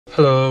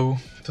Hello,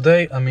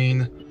 today I'm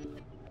in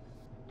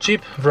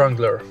Jeep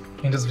Wrangler.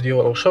 In this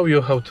video I'll show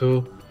you how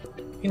to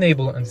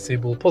enable and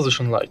disable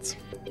position lights.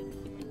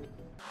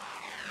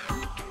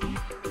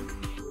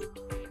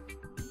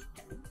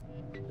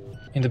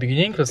 In the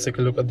beginning, let's take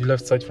a look at the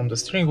left side from the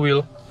steering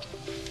wheel.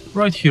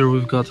 Right here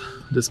we've got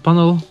this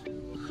panel,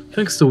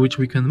 thanks to which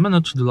we can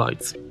manage the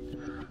lights.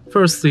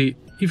 Firstly,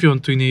 if you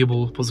want to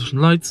enable position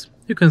lights,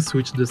 you can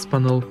switch this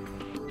panel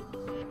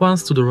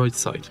once to the right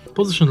side.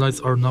 Position lights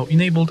are now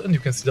enabled and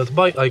you can see that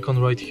by icon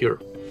right here.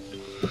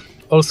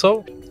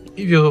 Also,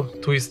 if you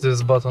twist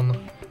this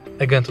button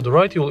again to the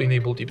right, you will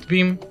enable dipped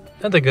beam,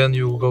 and again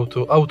you go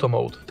to auto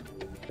mode.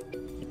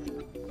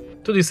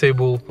 To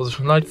disable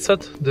position light,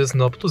 set this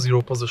knob to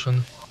 0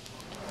 position.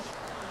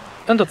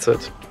 And that's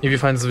it. If you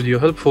find this video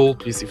helpful,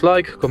 please leave a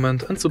like,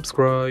 comment and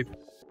subscribe.